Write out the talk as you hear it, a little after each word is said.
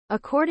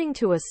According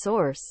to a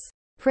source,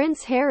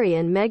 Prince Harry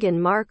and Meghan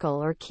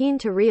Markle are keen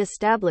to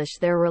re-establish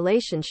their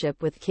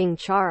relationship with King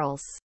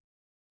Charles,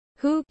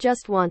 who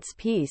just wants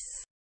peace.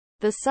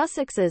 The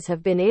Sussexes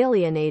have been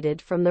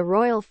alienated from the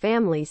royal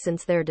family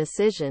since their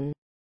decision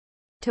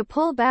to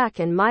pull back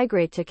and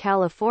migrate to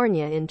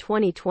California in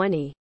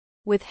 2020,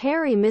 with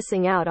Harry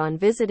missing out on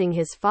visiting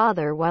his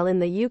father while in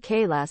the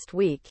UK last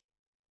week.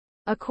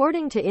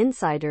 According to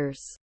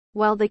insiders,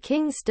 while the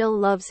king still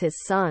loves his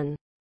son,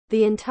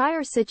 the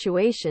entire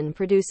situation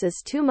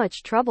produces too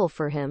much trouble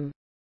for him.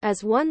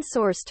 As one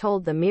source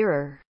told the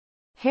Mirror,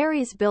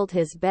 "Harry's built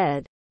his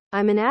bed.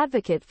 I'm an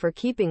advocate for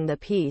keeping the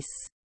peace.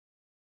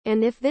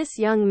 And if this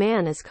young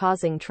man is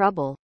causing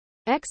trouble,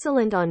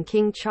 excellent on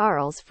King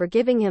Charles for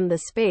giving him the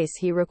space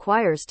he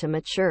requires to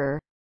mature.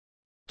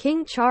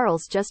 King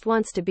Charles just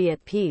wants to be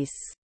at peace.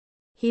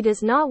 He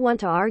does not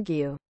want to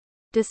argue."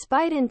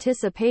 Despite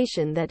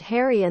anticipation that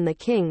Harry and the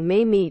king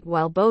may meet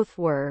while both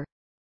were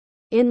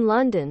in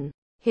London,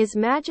 His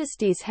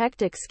Majesty's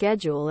hectic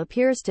schedule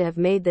appears to have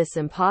made this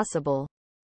impossible.